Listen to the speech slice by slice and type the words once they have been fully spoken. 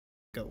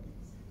Go.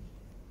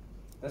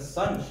 The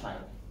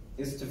sunshine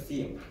is to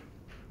feel,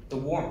 the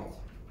warmth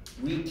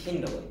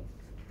rekindling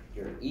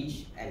your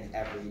each and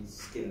every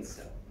skin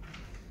cell.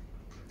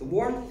 The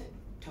warmth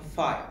to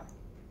fire,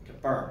 to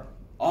burn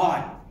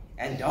on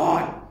and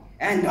on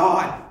and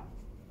on,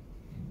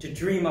 to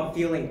dream of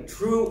feeling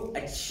true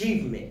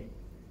achievement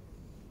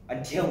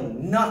until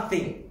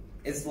nothing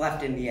is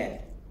left in the end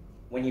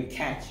when you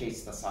can't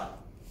chase the sun.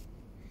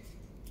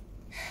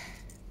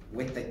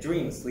 With the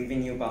dreams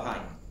leaving you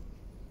behind.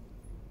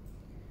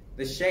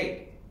 The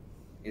shade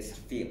is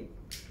to feel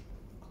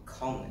a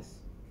calmness,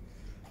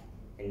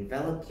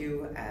 envelop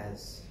you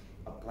as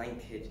a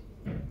blanket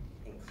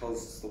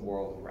encloses the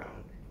world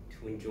around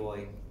to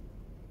enjoy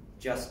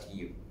just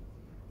you,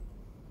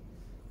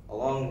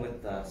 along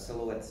with the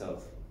silhouettes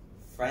of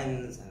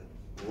friends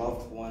and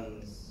loved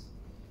ones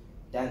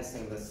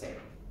dancing the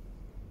same.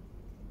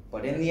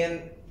 But in the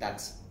end,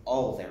 that's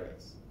all there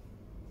is.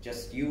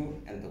 Just you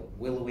and the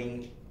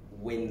willowing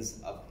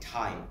winds of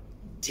time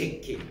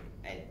ticking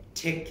and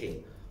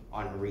ticking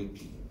on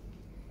repeat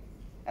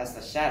as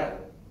the shadow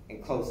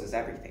encloses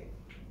everything.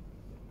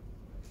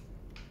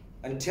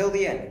 Until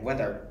the end,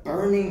 whether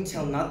burning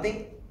till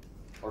nothing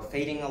or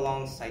fading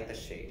alongside the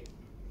shade,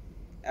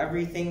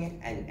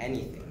 everything and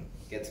anything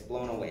gets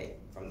blown away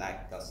from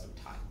that gust of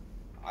time.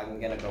 I'm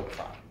gonna go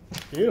cry.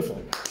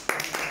 Beautiful.